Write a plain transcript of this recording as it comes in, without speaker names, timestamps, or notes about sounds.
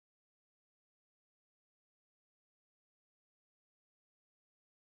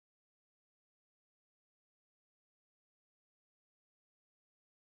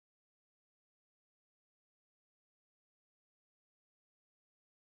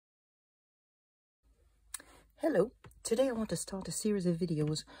Hello, today I want to start a series of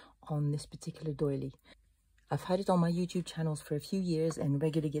videos on this particular doily. I've had it on my YouTube channels for a few years and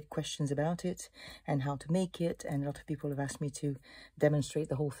regularly get questions about it and how to make it, and a lot of people have asked me to demonstrate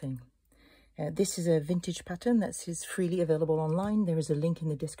the whole thing. This is a vintage pattern that is freely available online. There is a link in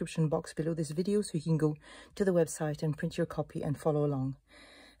the description box below this video so you can go to the website and print your copy and follow along.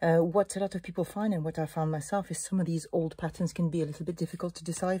 What a lot of people find, and what I found myself, is some of these old patterns can be a little bit difficult to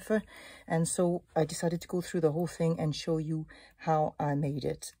decipher, and so I decided to go through the whole thing and show you how I made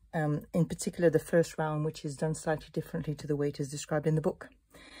it. In particular, the first round, which is done slightly differently to the way it is described in the book.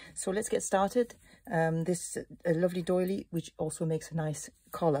 So let's get started. This is a lovely doily, which also makes a nice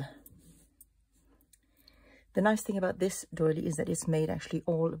collar. The nice thing about this doily is that it's made actually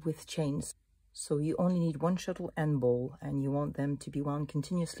all with chains. So you only need one shuttle and ball, and you want them to be wound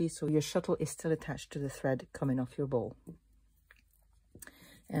continuously so your shuttle is still attached to the thread coming off your ball.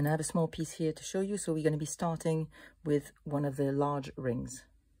 And I have a small piece here to show you. So we're going to be starting with one of the large rings.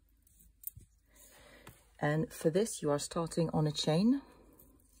 And for this, you are starting on a chain.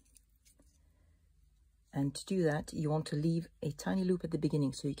 And to do that, you want to leave a tiny loop at the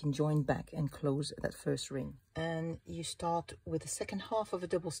beginning so you can join back and close that first ring. And you start with the second half of a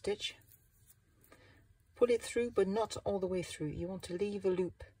double stitch. Pull it through, but not all the way through. You want to leave a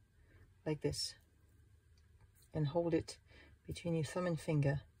loop like this and hold it between your thumb and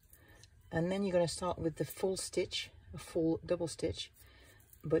finger. And then you're going to start with the full stitch, a full double stitch,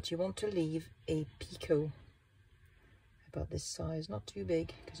 but you want to leave a picot about this size, not too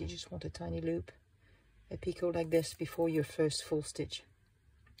big, because you just want a tiny loop, a picot like this before your first full stitch.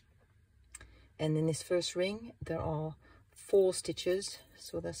 And in this first ring there are 4 stitches,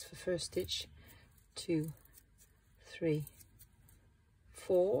 so that's the first stitch, 2, 3,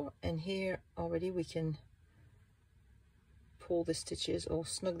 4, and here already we can pull the stitches or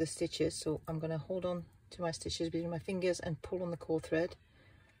snug the stitches. So I'm going to hold on to my stitches between my fingers and pull on the core thread,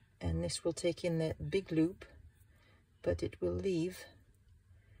 and this will take in the big loop, but it will leave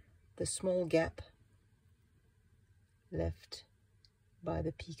the small gap left by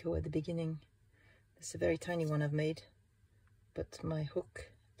the picot at the beginning. This is a very tiny one I've made, but my hook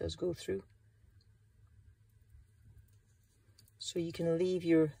does go through. So you can leave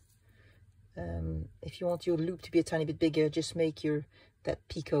your, if you want your loop to be a tiny bit bigger, just make that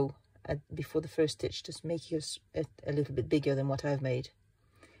picot before the first stitch, just make yours a little bit bigger than what I've made.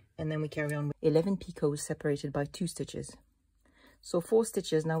 And then we carry on with 11 picots separated by 2 stitches. So 4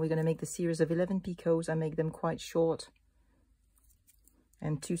 stitches. Now we're going to make the series of 11 picots. I make them quite short,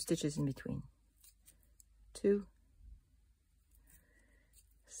 and 2 stitches in between. 2,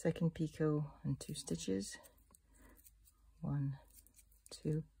 second picot and 2 stitches. 1,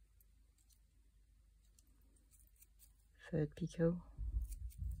 2, third picot,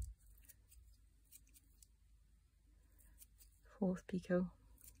 fourth picot,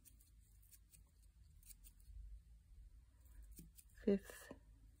 fifth,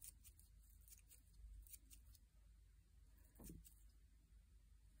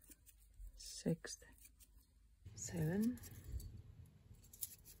 sixth, 7,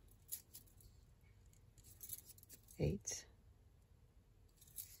 8,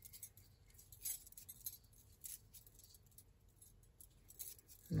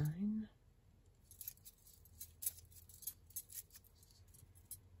 9,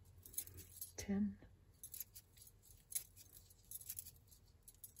 10,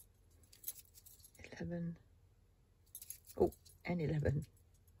 11, and 11.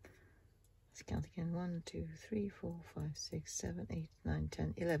 Let's count again. 1, 2, 3, 4, 5, 6, 7, 8, 9,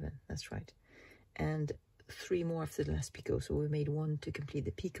 10, 11. That's right. And 3 more after the last picot. So we made 1 to complete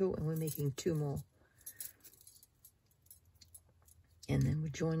the picot, and we're making 2 more. And then we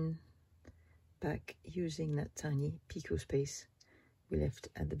join back using that tiny picot space we left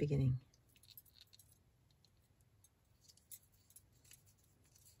at the beginning.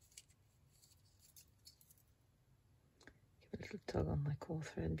 Give a little tug on my core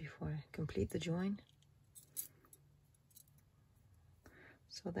thread before I complete the join.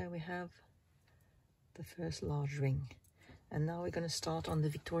 So there we have the first large ring. And now we're going to start on the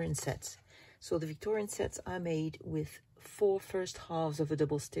Victorian sets. So the Victorian sets I made with 4 first halves of a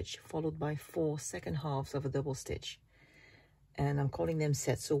double stitch followed by 4 second halves of a double stitch, and I'm calling them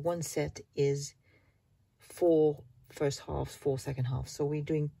sets. So one set is 4 first halves, 4 second halves, so we're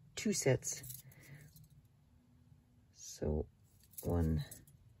doing 2 sets. So 1,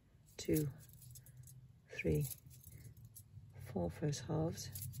 2, 3, 4 first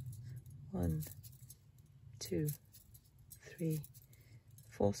halves, 1, 2, 3,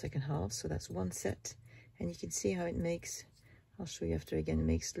 4 second halves, so that's 1 set. And you can see how it makes, I'll show you after again, it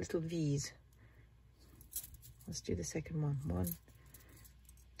makes little V's Let's do the second one. 1,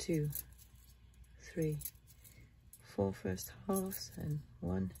 2, 3, 4 first halves, and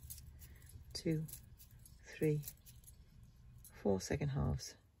 1, 2, 3, 4 second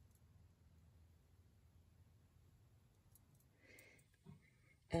halves.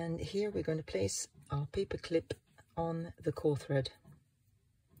 And here we're going to place our paper clip on the core thread.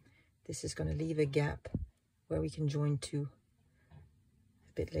 This is going to leave a gap where we can join two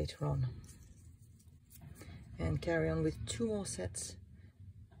a bit later on. And carry on with 2 more sets.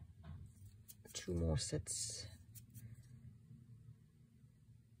 2 more sets.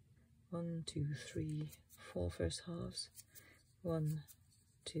 1, 2, 3, 4 first halves. 1,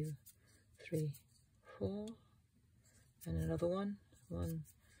 2, 3, 4. And another one. 1,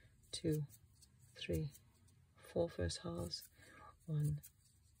 2, 3, 4 first halves. 1,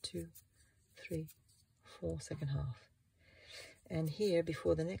 2, 3, 4 second half. And here,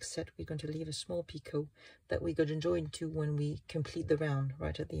 before the next set, we're going to leave a small picot that we're going to join to when we complete the round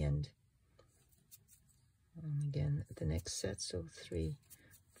right at the end. And again, the next set, so 3,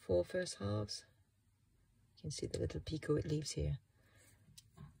 4 first halves. You can see the little picot it leaves here.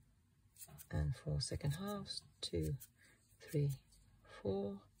 And 4 second halves, 2, 3,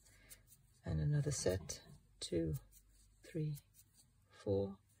 4. And another set, 2, 3,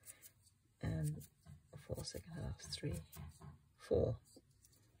 4. And 4 second halves, 3, 4.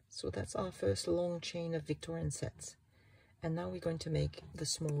 So that's our first long chain of Victorian sets. And now we're going to make the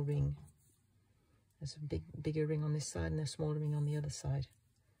small ring. There's a bigger ring on this side and a smaller ring on the other side.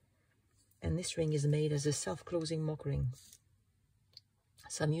 And this ring is made as a self-closing mock ring.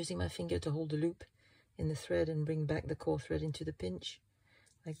 So I'm using my finger to hold the loop in the thread and bring back the core thread into the pinch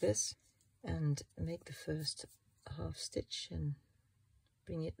like this, and make the first half stitch and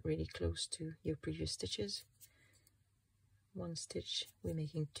bring it really close to your previous stitches. 1 stitch, we're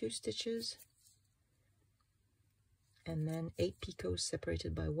making 2 stitches, and then 8 picots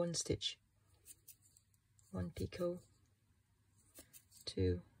separated by 1 stitch. 1 picot,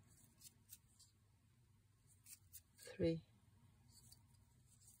 2, 3,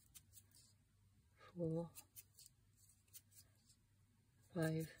 4,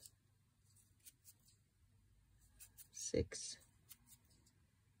 5, 6,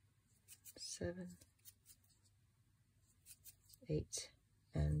 7, 8,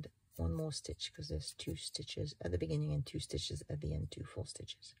 and 1 more stitch because there's 2 stitches at the beginning and 2 stitches at the end, 2 full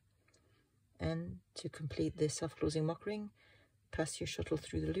stitches. And to complete this self-closing mock ring, pass your shuttle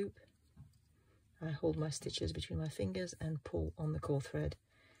through the loop. I hold my stitches between my fingers and pull on the core thread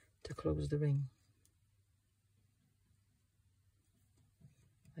to close the ring.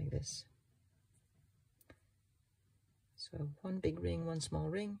 Like this. So 1 big ring, 1 small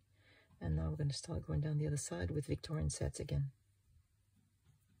ring, and now we're going to start going down the other side with Victorian sets again.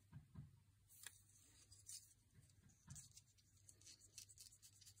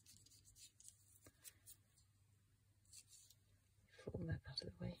 Fold that out of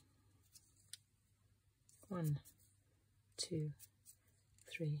the way. 1, 2,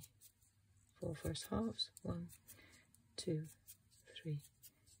 3, 4 first halves. 1, 2, 3,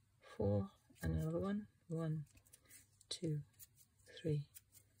 4, and another one. 1, 2, 3,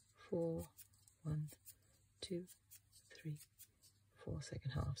 4, 1, 2, 3, 4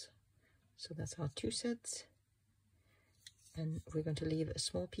 second halves. So that's our 2 sets, and we're going to leave a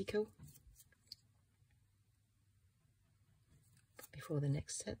small picot before the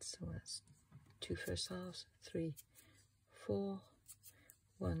next set. So that's 2 first halves, 3, 4,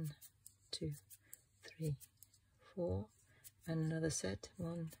 1, 2, 3, 4, and another set.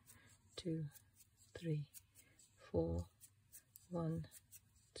 1, 2, 3, 4, 1,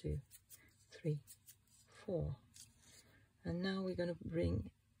 2, 3, 4. And now we're going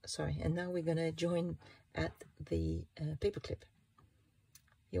to join at the paper clip.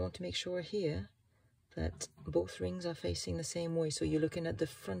 You want to make sure here that both rings are facing the same way, so you're looking at the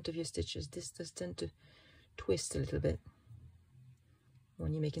front of your stitches. This does tend to twist a little bit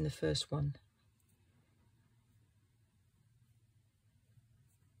when you're making the first one.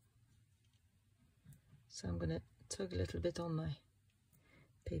 So I'm going to tug a little bit on my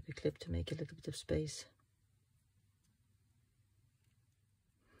paper clip to make a little bit of space.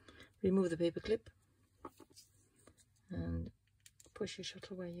 Remove the paper clip and push your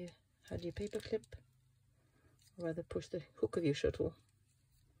shuttle where you had your paper clip, or rather push the hook of your shuttle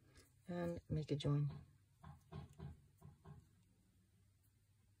and make a join.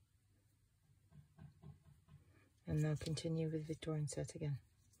 And now continue with Victorian set again.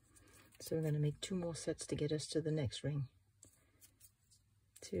 So we're going to make 2 more sets to get us to the next ring.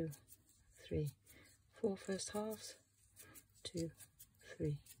 2, 3, 4 first halves, 2,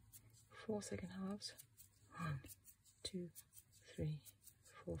 3, 4 second halves, 1, 2, 3,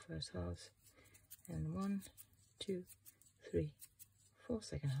 4 first halves, and 1, 2, 3, 4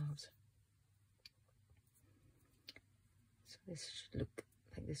 second halves. So this should look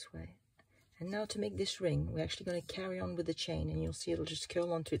like this way. And now to make this ring, we're actually going to carry on with the chain, and you'll see it'll just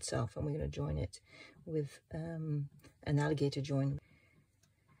curl onto itself, and we're going to join it with an alligator join.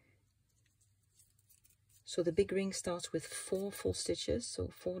 So the big ring starts with 4 full stitches, so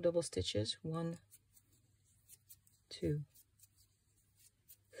 4 double stitches, 1, 2,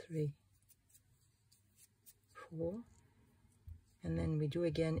 3, 4, and then we do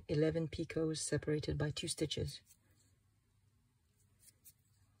again 11 picots separated by 2 stitches.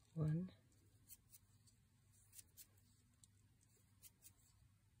 1,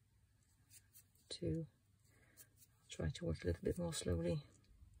 2, I'll try to work a little bit more slowly,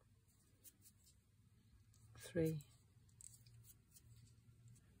 3,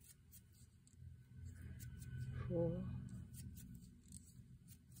 4,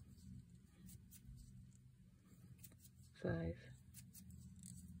 5,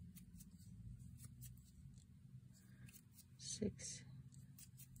 6,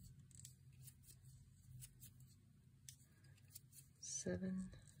 7,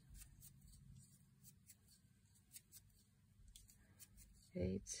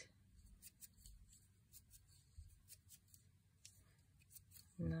 8,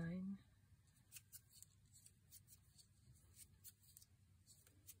 9,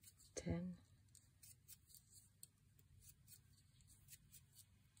 10,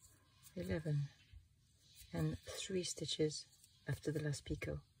 11, and 3 stitches after the last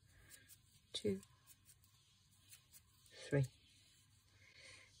picot. 2, 3.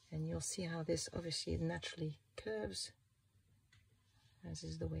 And you'll see how this obviously naturally curves, as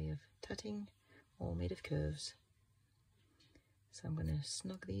is the way of tatting, all made of curves. So I'm going to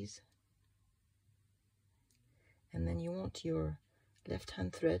snug these, and then you want your left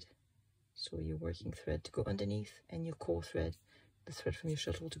hand thread, so your working thread, to go underneath, and your core thread, the thread from your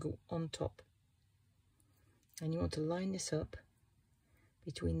shuttle, to go on top. And you want to line this up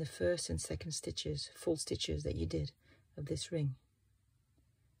between the first and second stitches, full stitches that you did of this ring,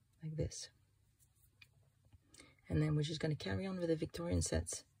 like this. And then we're just going to carry on with the Victorian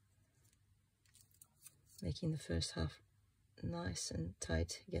sets, making the first half nice and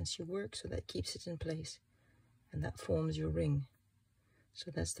tight against your work, so that keeps it in place, and that forms your ring. So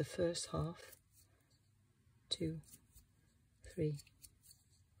that's the first half, 2, 3,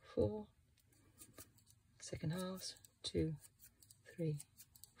 4, second halves, 2, 3,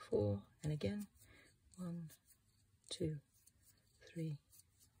 4, and again 1, 2, 3,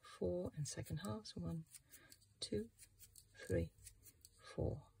 4, and second halves, 1, 2, 3,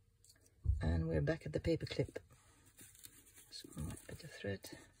 4, and we're back at the paper clip. So I might put the thread.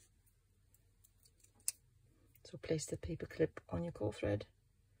 So place the paper clip on your core thread,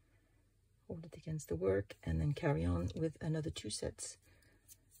 hold it against the work, and then carry on with another 2 sets.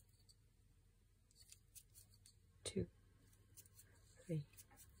 2, 3,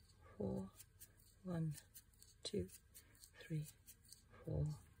 4, 1, 2, 3, 4,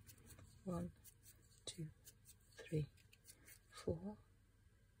 1, 2, 3, 4,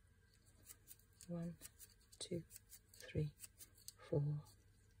 1, 2, 3, 4.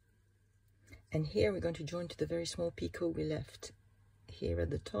 And here we're going to join to the very small picot we left here at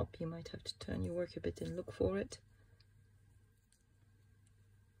the top. You might have to turn your work a bit and look for it.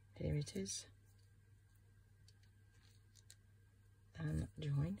 Here it is. And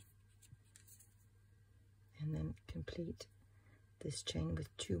join. And then complete this chain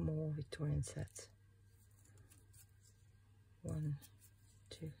with 2 more Victorian sets. 1,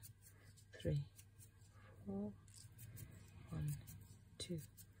 2, 3, 4. 1, 2,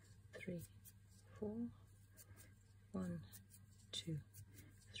 3, 4. 1, 2,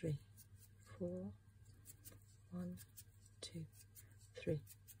 3, 4. 1, 2, 3,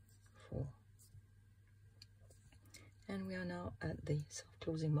 4. And we are now at the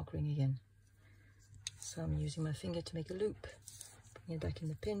self-closing mock ring again. So I'm using my finger to make a loop, bring it back in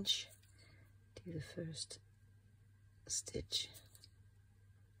the pinch, do the first stitch,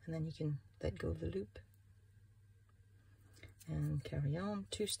 and then you can let go of the loop and carry on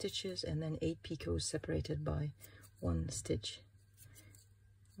 2 stitches, and then 8 picots separated by 1 stitch.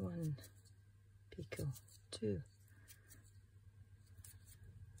 1 picot, 2,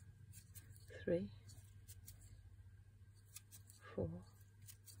 3, 4,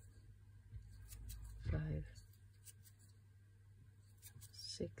 5,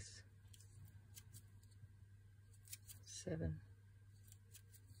 6, 7,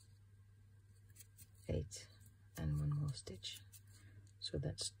 8, and 1 more stitch. So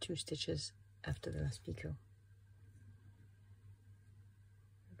that's 2 stitches after the last picot.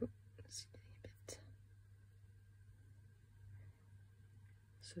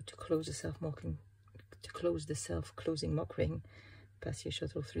 So to close the self-closing mock ring, pass your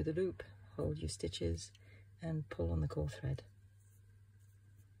shuttle through the loop, hold your stitches and pull on the core thread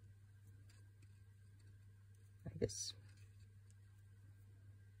like this.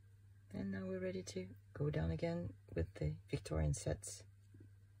 And now we're ready to go down again with the Victorian sets.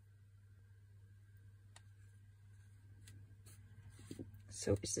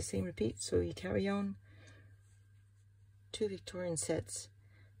 So it's the same repeat, so you carry on 2 Victorian sets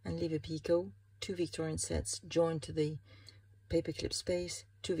and leave a picot, 2 Victorian sets, join to the paperclip space,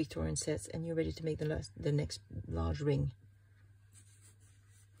 2 Victorian sets, and you're ready to make the next large ring.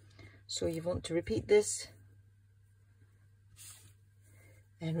 So you want to repeat this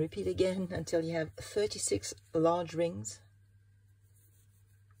and repeat again until you have 36 large rings.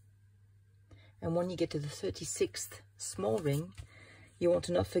 And when you get to the 36th small ring, you want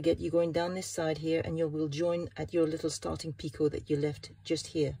to not forget you're going down this side here, and you will join at your little starting picot that you left just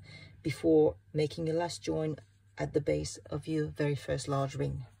here before making the last join at the base of your very first large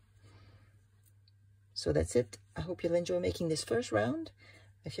ring. So that's it. I hope you'll enjoy making this first round.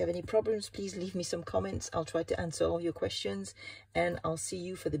 If you have any problems, please leave me some comments. I'll try to answer all your questions, and I'll see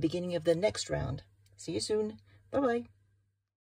you for the beginning of the next round. See you soon. Bye-bye.